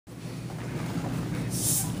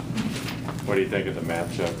What do you think of the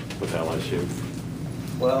matchup with LSU?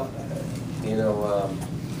 Well, you know,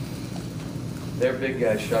 their big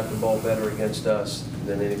guys shot the ball better against us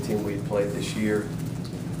than any team we've played this year.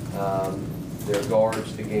 Their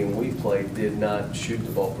guards, the game we played, did not shoot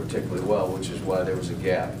the ball particularly well, which is why there was a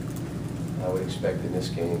gap. I would expect in this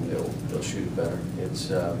game they'll shoot it better.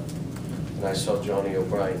 And I saw Johnny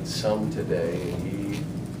O'Brien some today, and he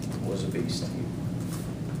was a beast.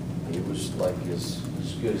 He was like as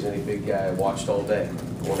good as any big guy I watched all day,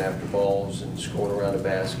 going after balls and scoring around the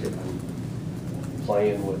basket and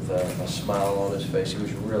playing with a smile on his face. He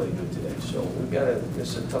was really good today. So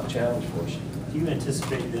it's a tough challenge for us. Do you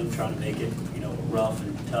anticipate them trying to make it, you know, a rough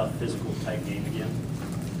and tough, physical type game again?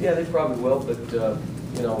 Yeah, they probably will, but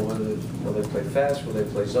you know, will they play fast, will they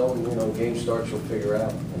play zone? You know, game starts, you'll figure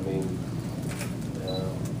out. I mean,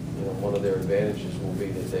 you know, one of their advantages will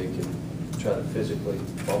be that they can try to physically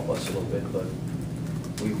bump us a little bit, but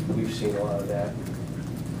we've seen a lot of that.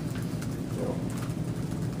 You know,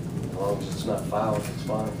 as long as it's not fouled, it's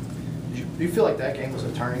fine. Do you feel like that game was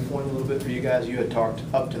a turning point a little bit for you guys? You had talked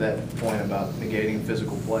up to that point about negating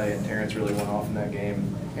physical play, and Terrence really went off in that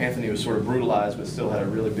game. Anthony was sort of brutalized, but still had a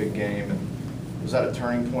really big game. And was that a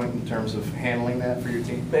turning point in terms of handling that for your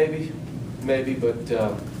team? Maybe, but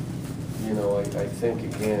you know, I think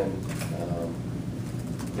again,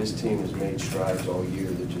 this team has made strides all year.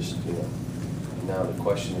 That just, you know, now the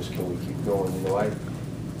question is, can we keep going? You know,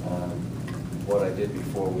 what I did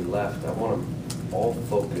before we left, I want them all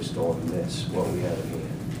focused on this, what we have at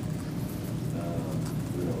hand.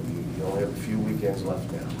 You know, you only have a few weekends left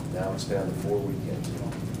now. Now it's down to 4 weekends.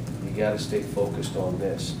 You got to stay focused on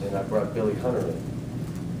this. And I brought Billy Hunter in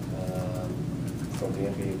from the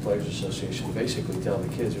NBA Players Association to basically tell the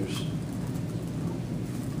kids, there's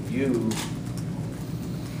you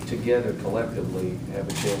together collectively have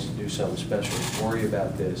a chance to do something special. Worry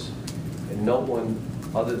about this. And no one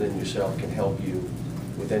other than yourself can help you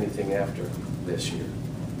with anything after this year.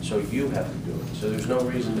 So you have to do it. So there's no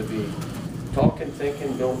reason to be talking,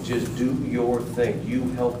 thinking. Don't just do your thing. You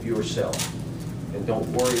help yourself. And don't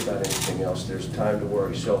worry about anything else. There's time to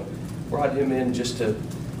worry. So brought him in just to,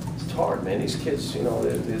 it's hard, man. These kids, you know,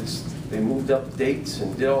 they moved up dates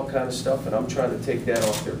and did all kind of stuff, and I'm trying to take that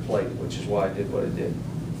off their plate, which is why I did what I did.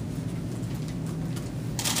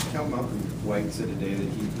 Cal Malcolm White said today that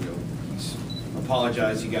he's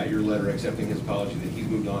apologized. He got your letter accepting his apology, that he's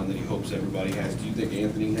moved on, that he hopes everybody has. Do you think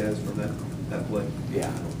Anthony has from that play?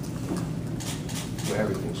 Yeah. Well,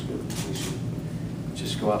 everything's good. We should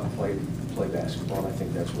just go out and play basketball. I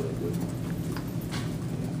think that's what it would.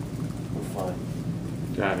 We're fine.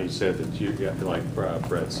 John, he said that you, like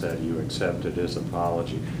Brett said, you accepted his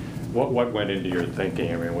apology. What went into your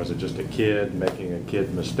thinking? I mean, was it just a kid making a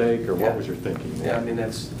kid mistake, or what was your thinking there? Yeah, I mean,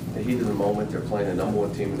 that's the heat of the moment. They're playing the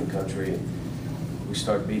 #1 team in the country, and we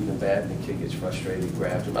start beating the bat, and the kid gets frustrated, he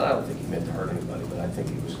grabs him. I don't think he meant to hurt anybody, but I think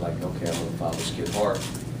he was like, okay, I'm going to foul this kid hard.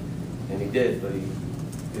 And he did, but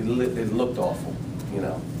it looked awful, you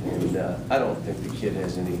know. And I don't think the kid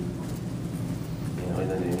has any, you know,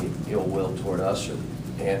 any ill will toward us or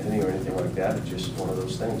Anthony or anything like that. It's just one of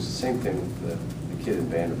those things. The same thing with the kid in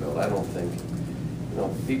Vanderbilt. I don't think, you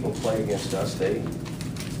know, people play against us. They're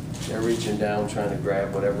reaching down, trying to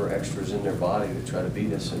grab whatever extras in their body to try to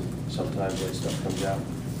beat us, and sometimes that stuff comes out.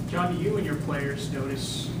 John, do you and your players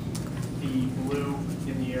notice the blue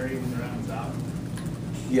in the area when they're out and about?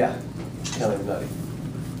 Yeah, kind of nutty.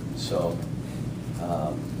 So,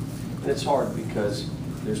 and it's hard because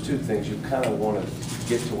there's two things. You kind of want to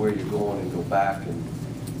get to where you're going and go back, and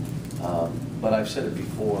but I've said it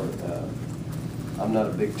before. I'm not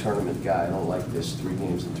a big tournament guy. I don't like this 3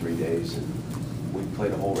 games in 3 days, and we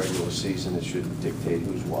played a whole regular season. It should dictate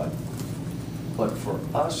who's what. But for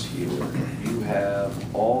us here, you have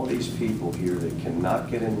all these people here that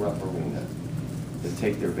cannot get in Rupp Arena, that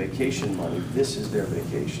take their vacation money. This is their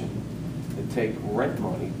vacation. That take rent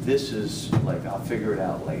money. This is like, I'll figure it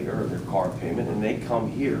out later, or their car payment, and they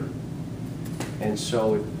come here. And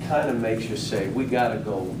so it kind of makes you say, we got to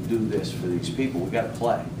go do this for these people. We got to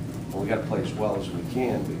play. And we got to play as well as we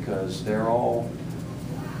can, because they're all,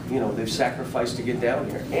 you know, they've sacrificed to get down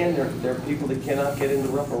here. And they're people that cannot get into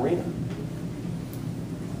Rupp Arena.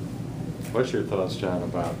 What's your thoughts, John,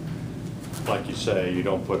 about, like you say, you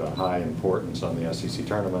don't put a high importance on the SEC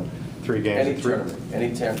tournament, 3 games?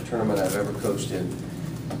 Any tournament I've ever coached in,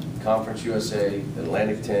 Conference USA,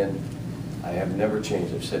 Atlantic 10, I have never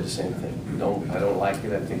changed. I've said the same thing. I don't like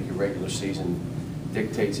it. I think your regular season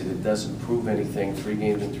dictates it. It doesn't prove anything. 3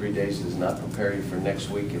 games in 3 days does not prepare you for next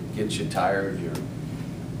week. It gets you tired.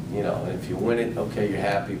 You know, and if you win it, okay, you're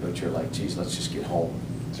happy, but you're like, geez, let's just get home.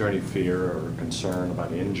 Is there any fear or concern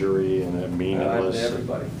about injury and a meaningless?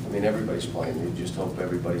 Everybody. I mean, everybody's playing. You just hope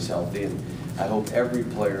everybody's healthy, and I hope every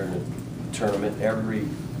player in the tournament, every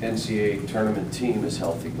NCAA tournament team is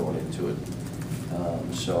healthy going into it.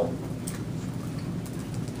 So.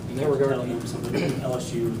 You never tell them something,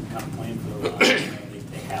 LSU kind of playing for the line, you know,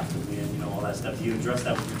 they have to win, you know, all that stuff. Do you address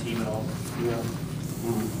that with your team at all? Yeah.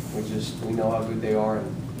 We know how good they are,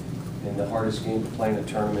 and the hardest game to play in a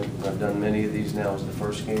tournament, and I've done many of these now, is the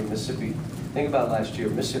first game. Mississippi, think about last year,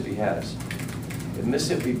 Mississippi had us. If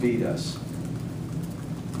Mississippi beat us,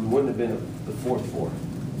 we wouldn't have been the fourth four,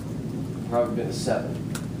 probably been a 7,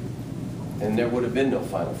 and there would have been no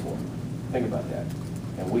Final Four. Think about that.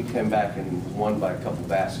 And we came back and won by a couple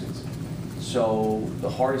baskets. So the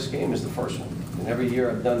hardest game is the first one. And every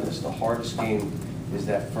year I've done this, the hardest game is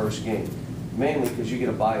that first game. Mainly because you get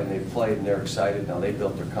a bye and they've played and they're excited. Now they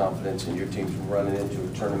built their confidence and your team's running into a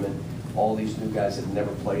tournament. All these new guys have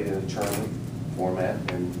never played in a tournament format,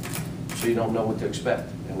 and so you don't know what to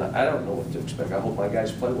expect. And I don't know what to expect. I hope my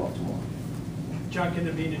guys play well tomorrow. John, can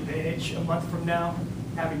there be an advantage a month from now,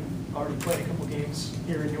 having already played a couple games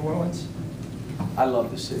here in New Orleans? I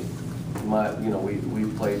love the city.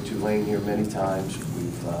 We've played Tulane here many times.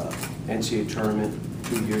 We've NCAA tournament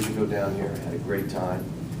 2 years ago down here. Had a great time.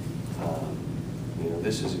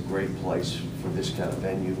 This is a great place for this kind of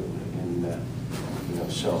venue,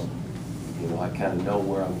 and so I kind of know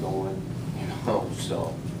where I'm going.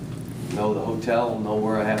 So know the hotel, know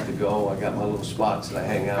where I have to go. I got my little spots that I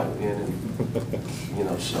hang out in,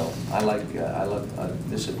 and so I love.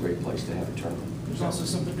 This is a great place to have a tournament. There's also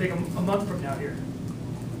something big a month from now here.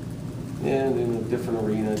 Yeah, in a different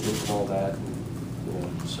arena, different all that.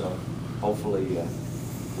 And, so hopefully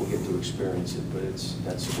we'll get to experience it, but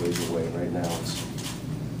that's a ways away right now.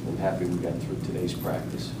 I'm happy we got through today's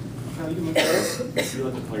practice. You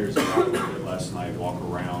let the players go out a little bit last night, walk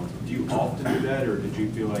around. Do you often do that, or did you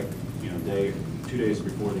feel like 2 days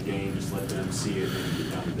before the game, just let them see it and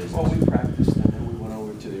get down to business? Well, we practiced, and then we went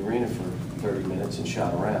over to the arena for 30 minutes and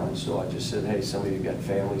shot around. So I just said, hey, some of you got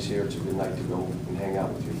families here. It's a good night to go and hang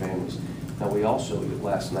out with your families. Now, we also,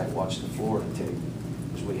 last night, watched the Florida tape,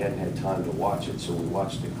 because we hadn't had time to watch it. So we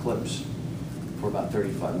watched the clips for about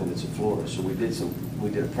 35 minutes of Florida. So we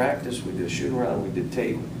did a practice, we did a shoot around, we did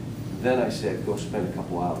tape. Then I said, go spend a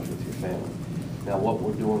couple hours with your family. Now, what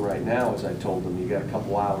we're doing right now is I told them, you got a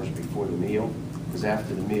couple hours before the meal, because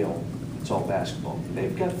after the meal, it's all basketball.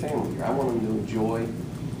 They've got family here. I want them to enjoy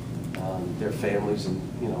their families and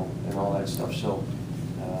all that stuff. So,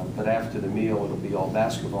 but after the meal, it'll be all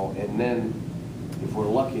basketball. And then, if we're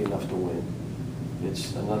lucky enough to win,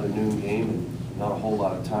 it's another noon game and not a whole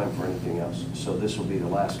lot of time for anything else. So this will be the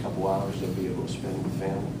last couple hours they'll be able to spend with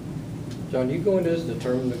family. John, you go into this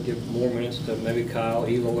determined to give more minutes to maybe Kyle,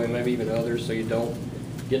 Eloy, maybe even others, so you don't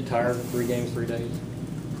get tired of 3 games, 3 days?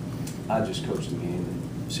 I just coach the game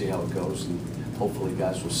and see how it goes, and hopefully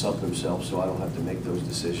guys will sub themselves so I don't have to make those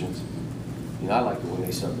decisions. I like it when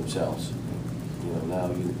they sub themselves. Now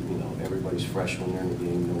everybody's fresh when they're in the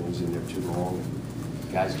game. No one's in there too long.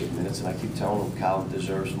 Guys get minutes, and I keep telling them Kyle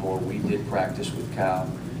deserves more. We did practice with Kyle,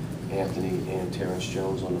 Anthony, and Terrence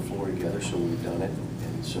Jones on the floor together, so we've done it.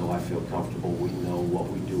 And so I feel comfortable. We know what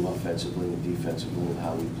we do offensively and defensively and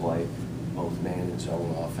how we play, both man and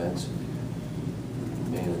zone offense,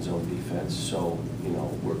 man and zone defense. So,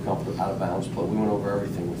 we're comfortable out of bounds play. We went over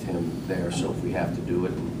everything with him there, so if we have to do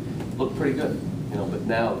it, and looked pretty good. But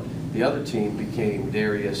now the other team became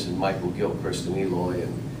Darius and Michael Gilchrist and Eloy,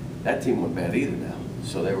 and that team wasn't bad either now.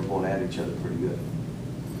 So they were going at each other pretty good.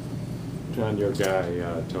 John, your guy,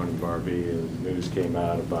 Tony Barbee, news came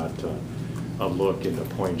out about a look into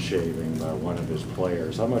point shaving by one of his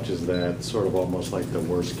players. How much is that sort of almost like the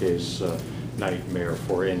worst case nightmare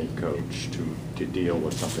for any coach to deal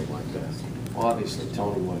with something like that? Well, obviously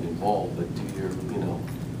Tony wasn't involved, but to your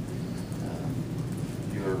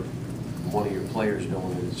one of your players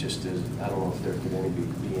doing it, it's just I don't know if there could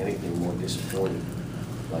be anything more disappointing.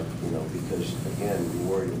 Because again, you're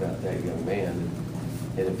worried about that young man,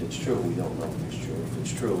 and if it's true, we don't know if it's true. If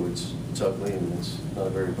it's true, it's ugly, and it's not a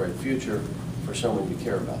very bright future for someone you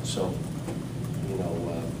care about. So,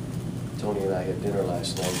 Tony and I had dinner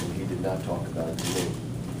last night, and he did not talk about it to me.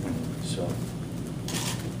 So,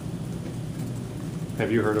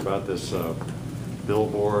 have you heard about this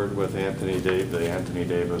billboard with the Anthony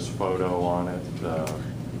Davis photo on it?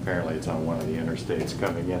 Apparently it's on one of the interstates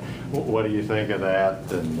coming in. What do you think of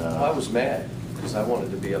that? And I was mad because I wanted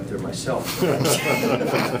to be up there myself.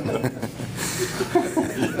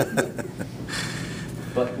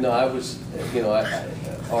 But no, I was,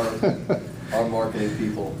 our marketing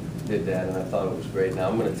people did that, and I thought it was great. Now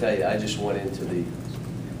I'm going to tell you, I just went into the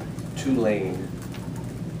two-lane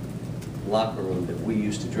locker room that we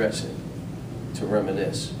used to dress in to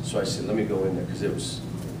reminisce. So I said, let me go in there, because it was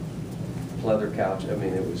leather couch, I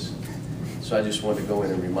mean, it was, so I just wanted to go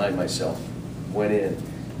in and remind myself. Went in,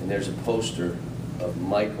 and there's a poster of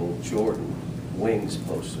Michael Jordan, Wings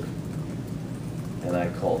poster. And I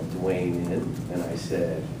called Dwayne in, and I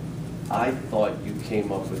said, I thought you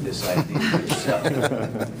came up with this idea yourself,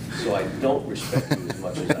 so I don't respect you as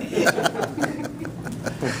much as I do.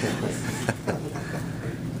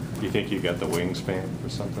 You think you got the wingspan for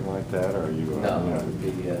something like that, or are you, No, you it know, would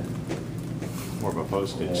be, more of a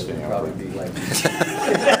postage it would stamp? probably be like,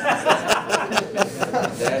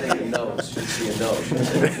 that in your nose, should see a nose.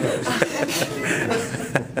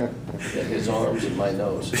 Yeah, his arms and my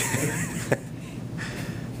nose.